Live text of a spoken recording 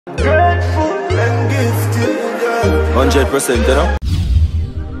Grateful and gifted, 100%, you know.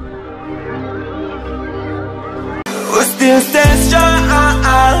 We still stay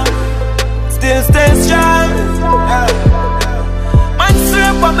strong, still stay strong. Man,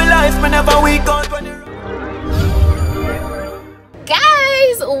 strip on my life, whenever we go.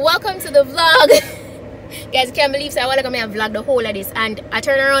 Guys, welcome to the vlog. Guys, I can't believe so I want to come here and vlog the whole of this, and I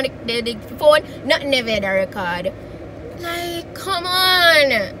turn around the phone, nothing never the record. Like, come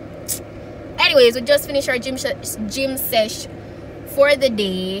on. Anyways, we just finished our gym sesh for the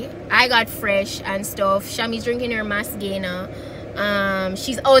day. I got fresh and stuff. Shami's drinking her mass gainer.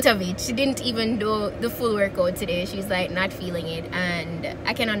 She's out of it. She didn't even do the full workout today. She's like not feeling it, and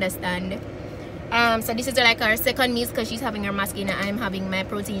I can understand. So this is like our second meal because she's having her mass gainer. I'm having my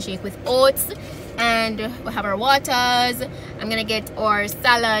protein shake with oats, and we have our waters. I'm gonna get our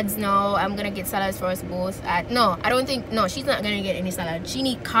salads now. I'm gonna get salads for us both. No, I don't think, no, she's not gonna get any salad. She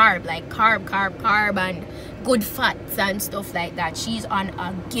need carb, like carb and good fats and stuff like that. She's on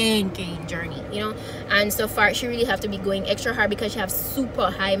a gain journey, you know, and so far she really have to be going extra hard because she has super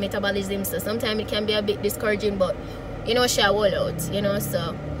high metabolism, so sometimes it can be a bit discouraging, but you know, she will out, you know.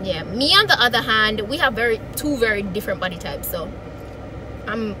 So yeah, me on the other hand, we have two very different body types, so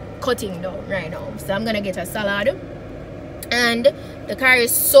I'm cutting down right now. So I'm gonna get a salad, and the car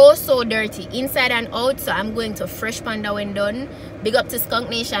is so dirty inside and out, so I'm going to fresh panda when done. Big up to Skunk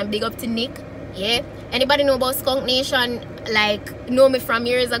Nation, big up to Nick. Yeah, anybody know about Skunk Nation, like know me from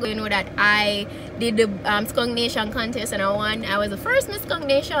years ago, you know that I did the Skunk Nation contest and I won. I was the first Miss Skunk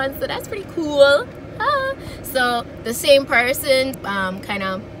Nation, so that's pretty cool. So the same person kind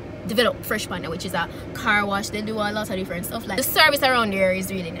of developed Fresh Panda, which is a car wash. They do a lot of different stuff. Like the service around there is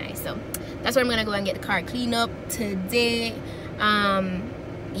really nice, so that's where I'm gonna go and get the car cleaned up today.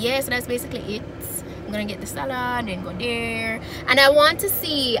 Yeah, so that's basically it. I'm gonna get the salad and go there, and I want to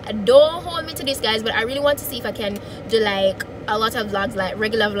see, don't hold me to this guys, but I really want to see if I can do like a lot of vlogs, like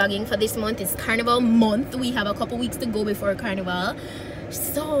regular vlogging for this month. It's carnival month. We have a couple weeks to go before carnival,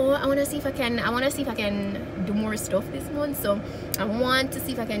 so I want to see if I can do more stuff this month. So I want to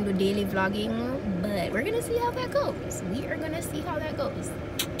see if I can do daily vlogging, but we're gonna see how that goes. We are gonna see how that goes.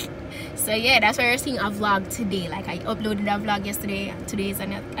 So yeah, that's why you're seeing a vlog today. Like I uploaded a vlog yesterday, and today is a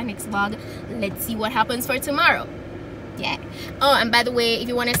next vlog. Let's see what happens for tomorrow. Yeah. Oh, and by the way, if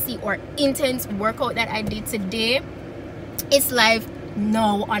you want to see our intense workout that I did today, it's live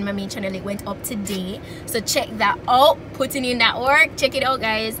now on my main channel. It went up today, so check that out. Putting in that work, check it out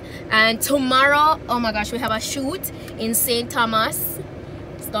guys. And tomorrow, oh my gosh, we have a shoot in St. Thomas.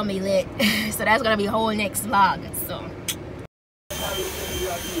 It's gonna be lit. So that's gonna be a whole next vlog. So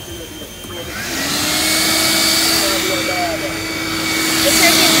the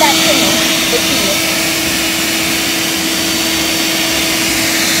turkey is that thing, the key.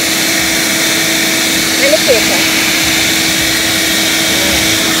 And the paper.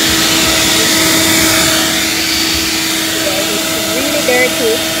 Really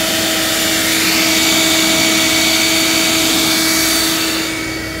dirty.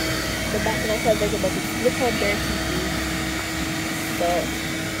 The back myself is about to look how dirty it is. So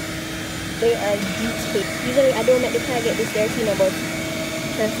they are deep hit. Usually I don't let the car get this dirty now, but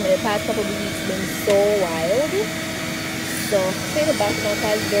trust me, the past couple of weeks been so wild. So say the back now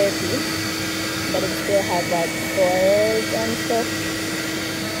is dirty, but it still has like sores and stuff.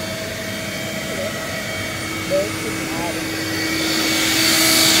 Dirty bad.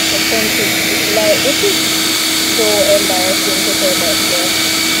 The front is like, this is so embarrassing to say about this.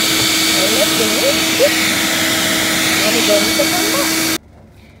 I'm not finished. I'm going to come back.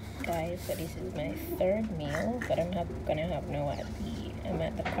 Guys, so this is my third meal, but I'm not gonna have no I'm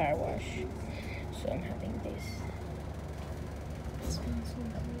at the car wash, so I'm having this.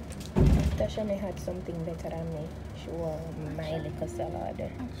 Tasha may had something better than me. She wore my liquor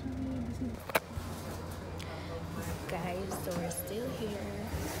salad. Guys, so we're still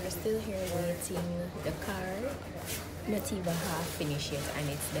here waiting. The car not even half finished yet, and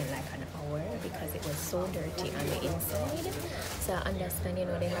it's been like an hour because it was so dirty on the inside. So I understand, you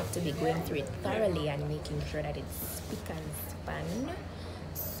know, they have to be going through it thoroughly and making sure that it's spick and span.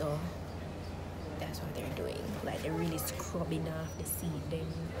 So that's what they're doing, like they're really scrubbing off the seat. Then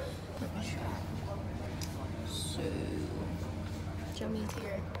so Jamie's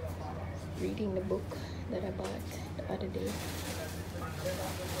here reading the book that I bought the other day.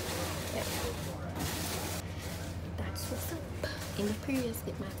 Yeah. That's what's up. In the previous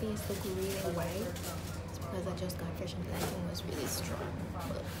clip, my face looked really white. It's because I just got fresh and the lighting was really strong.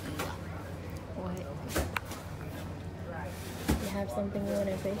 But yeah. What? You have something you want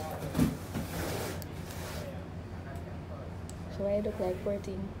to say? She why I look like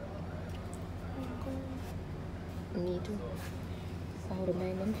 14? Me too. So how do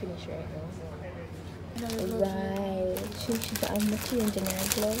my men finish right now? Right. She's I'm not changing her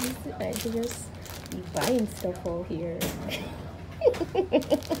gloves. I should just be buying stuff out here.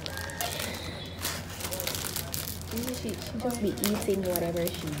 She just be eating whatever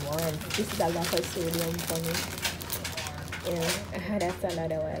she wants. This is a lot of sodium for me. You know, I had a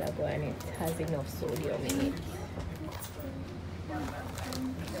salad a while ago and it has enough sodium in it.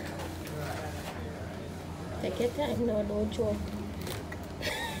 Take your time now, don't choke.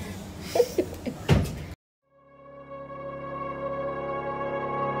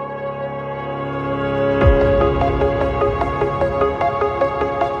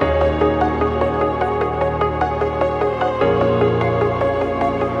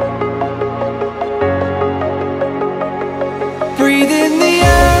 Breathe in the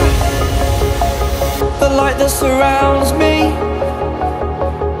air, the light that surrounds me.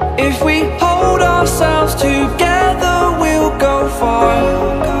 If we hold ourselves together, we'll go far.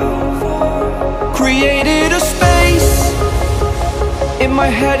 Created a space, in my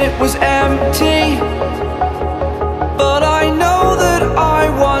head it was empty, but I know that I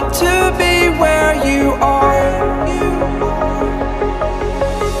want to be where you are.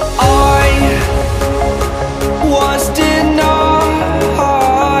 I was denied.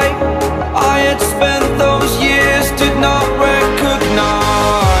 I had spent those years, did not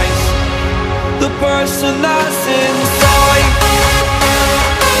recognize the person that's inside.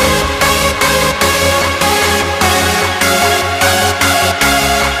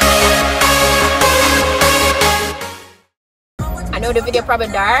 I know the video probably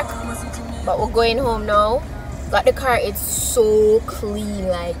dark, but we're going home now. Got the car, it's so clean.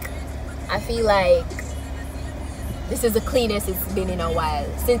 Like, I feel like this is the cleanest it's been in a while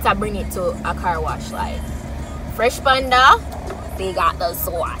since I bring it to a car wash. Like, Fresh Panda, they got the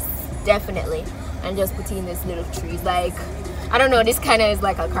sauce, definitely. And just putting this little trees. Like, I don't know, this kind of is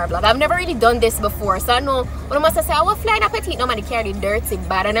like a car vlog. I've never really done this before, so I know when I must say I was flying a petite, nobody carry dirty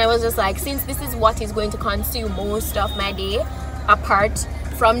bad, and I was just like, since this is what is going to consume most of my day apart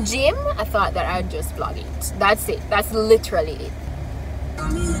from gym, I thought that I'd just vlog it. That's it. That's literally it.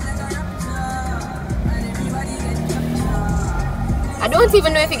 I don't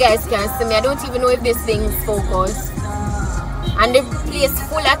even know if you guys can see me. I don't even know if this thing's focused. And the place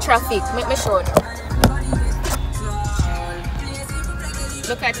full of traffic. Make me show you.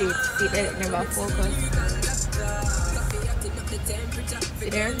 Look at it. See, it never focus. See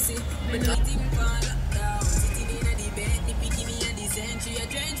there?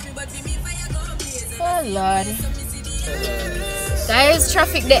 Oh Lord. Guys,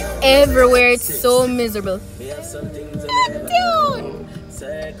 traffic there everywhere. It's so miserable.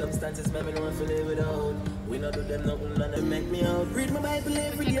 Circumstances make me know if I live without. We not do them nothing and they make me out. Read my Bible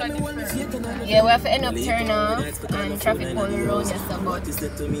every day. Yeah, we have to end up turn off and traffic all around us about.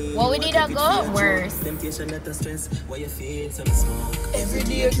 What we did I go? Worse. Every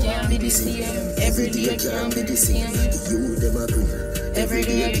day can be the same. Every day can be the same. Every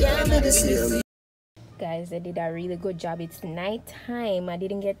day can be the same. Guys, they did a really good job. It's night time. I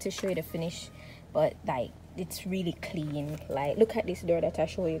didn't get to show you the finish, but like, it's really clean. Like, look at this door that I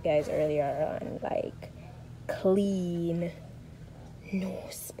showed you guys earlier on. Like, clean, no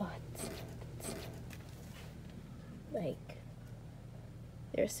spots. Like,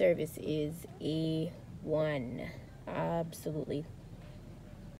 their service is A1. Absolutely.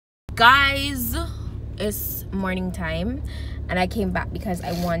 Guys, it's morning time and I came back because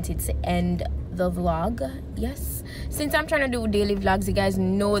I wanted to end the vlog. Yes, since I'm trying to do daily vlogs, you guys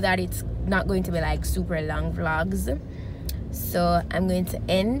know that it's not going to be like super long vlogs, so I'm going to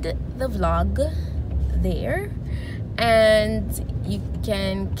end the vlog there, and you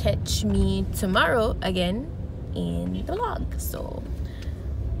can catch me tomorrow again in the vlog. So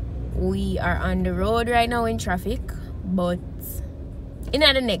we are on the road right now in traffic, but in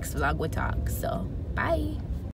the next vlog we'll talk. So bye.